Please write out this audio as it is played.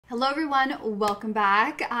Hello everyone, welcome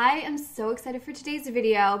back. I am so excited for today's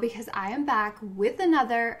video because I am back with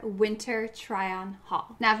another winter try-on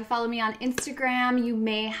haul. Now, if you follow me on Instagram, you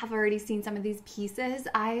may have already seen some of these pieces.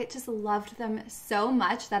 I just loved them so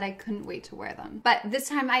much that I couldn't wait to wear them. But this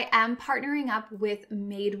time I am partnering up with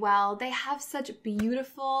Madewell. They have such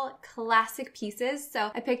beautiful classic pieces,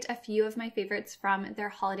 so I picked a few of my favorites from their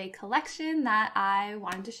holiday collection that I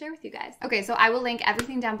wanted to share with you guys. Okay, so I will link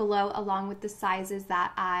everything down below along with the sizes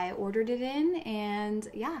that I ordered it in, and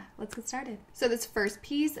yeah, let's get started. So this first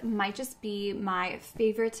piece might just be my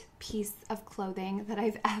favorite piece of clothing that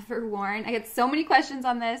I've ever worn. I get so many questions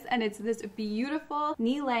on this, and it's this beautiful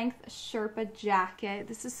knee-length Sherpa jacket.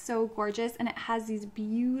 This is so gorgeous, and it has these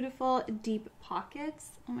beautiful deep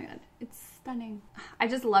pockets. Oh my god, it's stunning. I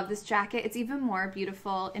just love this jacket. It's even more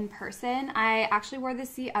beautiful in person. I actually wore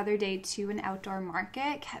this the other day to an outdoor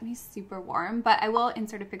market. It kept me super warm, but I will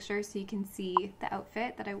insert a picture so you can see the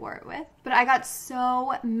outfit that I wore it with. But I got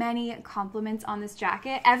so many compliments on this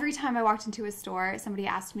jacket. Every time I walked into a store, somebody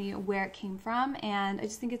asked me where it came from, and I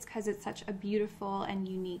just think it's because it's such a beautiful and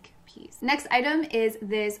unique piece. Next item is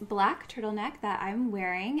this black turtleneck that I'm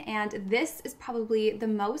wearing, and this is probably the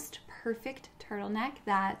most perfect turtleneck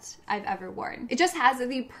that I've ever worn. It just has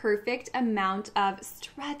the perfect amount of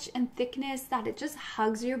stretch and thickness that it just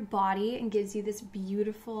hugs your body and gives you this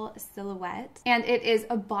beautiful silhouette. And it is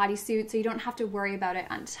a bodysuit, so you don't have to worry about it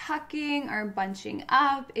untucking or bunching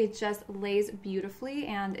up. It just lays beautifully,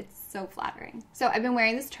 and it's so flattering. So I've been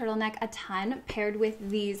wearing this turtleneck a ton, paired with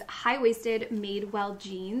these high-waisted Madewell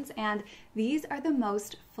jeans, and these are the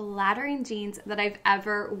most flattering jeans that I've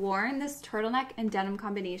ever worn. This turtleneck and denim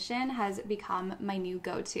combination has become my new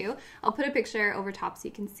go-to. I'll put a picture over top so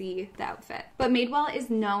you can see the outfit. But Madewell is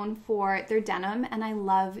known for their denim, and I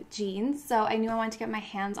love jeans, so I knew I wanted to get my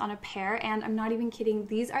hands on a pair, and I'm not even kidding,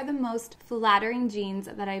 these are the most flattering jeans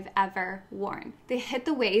that I've ever worn. They hit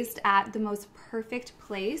the waist at the most perfect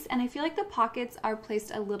place, and I feel like the pockets are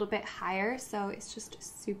placed a little bit higher, so it's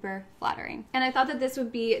just super flattering. And I thought that this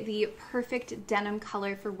would be the perfect denim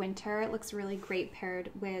color for winter. It looks really great paired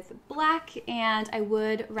with black, and I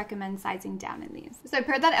would recommend sizing down in these. So I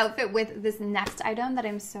paired that outfit with this next item that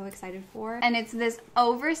I'm so excited for, and it's this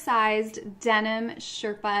oversized denim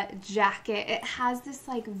Sherpa jacket. It has this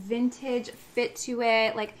like vintage fit to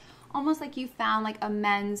it, like almost like you found like a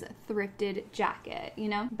men's thrifted jacket, you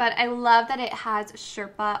know? But I love that it has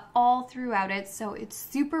Sherpa all throughout it, so it's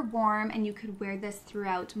super warm and you could wear this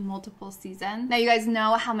throughout multiple seasons. Now you guys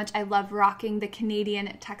know how much I love rocking the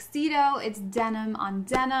Canadian tuxedo. It's denim on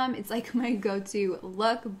denim. It's like my go-to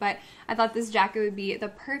look, but I thought this jacket would be the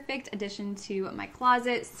perfect addition to my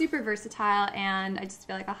closet. Super versatile, and I just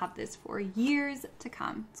feel like I'll have this for years to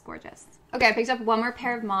come. It's gorgeous. Okay, I picked up one more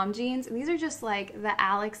pair of mom jeans. These are just like the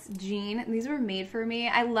Alex jean. These were made for me.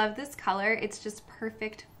 I love this color. It's just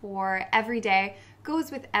perfect for every day.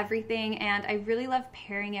 Goes with everything, and I really love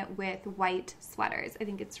pairing it with white sweaters. I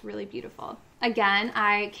think it's really beautiful. Again,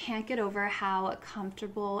 I can't get over how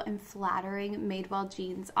comfortable and flattering Madewell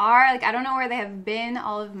jeans are. Like, I don't know where they have been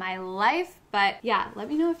all of my life, but yeah, let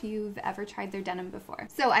me know if you've ever tried their denim before.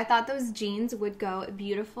 So I thought those jeans would go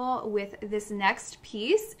beautiful with this next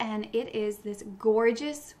piece, and it is this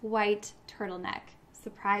gorgeous white turtleneck.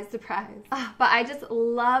 Surprise, surprise. But I just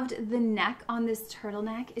loved the neck on this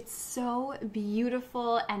turtleneck. It's so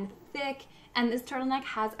beautiful and thick, and this turtleneck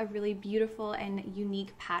has a really beautiful and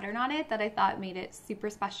unique pattern on it that I thought made it super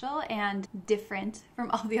special and different from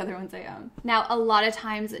all the other ones I own. Now, a lot of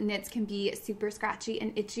times knits can be super scratchy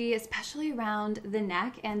and itchy, especially around the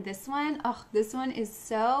neck, and this one is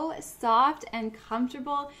so soft and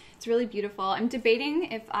comfortable. It's really beautiful. I'm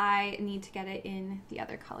debating if I need to get it in the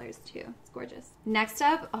other colors too. It's gorgeous. Next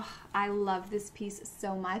up, I love this piece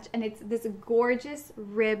so much, and it's this gorgeous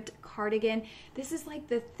ribbed cardigan. This is like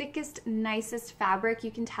the thickest, nicest fabric.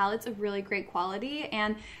 You can tell it's a really great quality,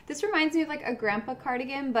 and this reminds me of like a grandpa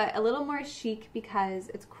cardigan, but a little more chic because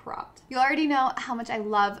it's cropped. You already know how much I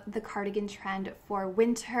love the cardigan trend for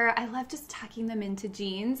winter. I love just tucking them into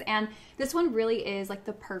jeans, and this one really is like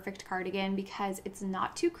the perfect cardigan because it's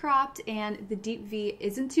not too cropped, and the deep V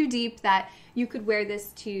isn't too deep that you could wear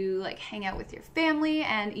this to like hang out with your family,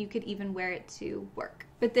 and you could even wear it to work.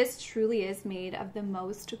 But this truly is made of the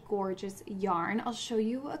most gorgeous yarn. I'll show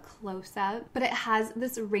you a close-up, but it has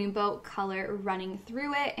this rainbow color running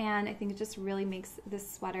through it, and I think it just really makes this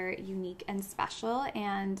sweater unique and special,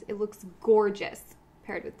 and it looks gorgeous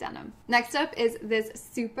paired with denim. Next up is this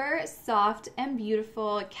super soft and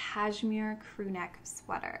beautiful cashmere crew neck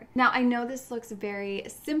sweater. Now I know this looks very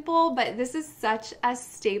simple, but this is such a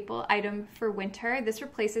staple item for winter. This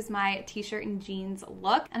replaces my t-shirt and jeans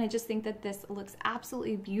look, and I just think that this looks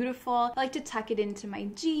absolutely beautiful. I like to tuck it into my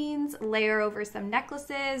jeans, layer over some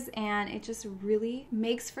necklaces, and it just really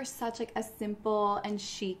makes for such like a simple and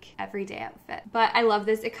chic everyday outfit. But I love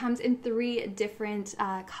this. It comes in 3 different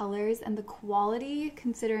colors, and the quality,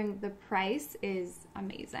 considering the price, is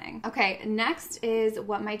amazing. Okay, next is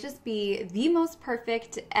what might just be the most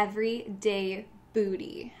perfect everyday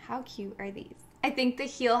booty. How cute are these? I think the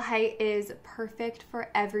heel height is perfect for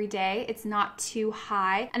every day. It's not too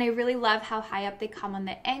high, and I really love how high up they come on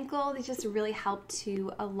the ankle. They just really help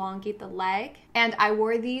to elongate the leg. And I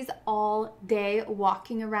wore these all day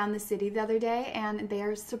walking around the city the other day, and they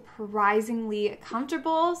are surprisingly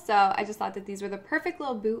comfortable. So I just thought that these were the perfect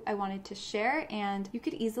little boot I wanted to share, and you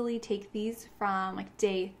could easily take these from like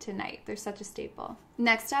day to night. They're such a staple.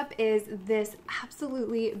 Next up is this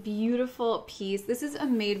absolutely beautiful piece. This is a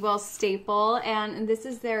Madewell staple, and this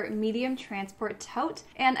is their medium transport tote.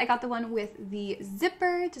 And I got the one with the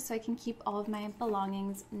zipper just so I can keep all of my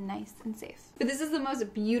belongings nice and safe. But this is the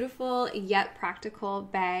most beautiful yet practical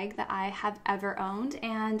bag that I have ever owned,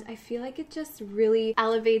 and I feel like it just really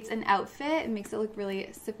elevates an outfit and makes it look really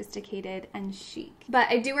sophisticated and chic. But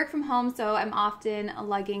I do work from home, so I'm often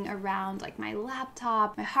lugging around like my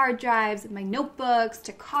laptop, my hard drives, my notebooks,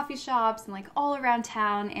 to coffee shops and like all around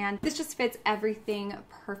town, and this just fits everything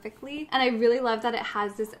perfectly. And I really love that it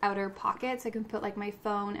has this outer pocket so I can put like my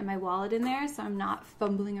phone and my wallet in there, so I'm not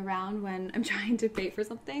fumbling around when I'm trying to pay for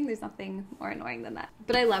something. There's nothing more annoying than that.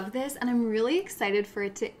 But I love this, and I'm really excited for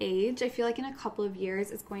it to age. I feel like in a couple of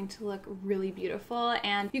years it's going to look really beautiful.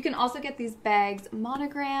 And you can also get these bags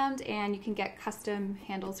monogrammed, and you can get custom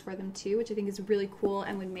handles for them too, which I think is really cool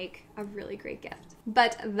and would make a really great gift.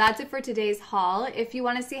 But that's it for today's haul. If you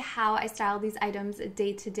want to see how I style these items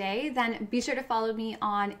day to day, then be sure to follow me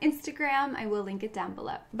on Instagram. I will link it down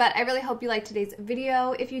below. But I really hope you liked today's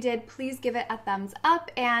video. If you did, please give it a thumbs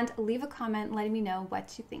up and leave a comment letting me know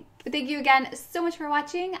what you think. But thank you again so much for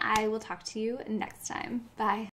watching. I will talk to you next time. Bye.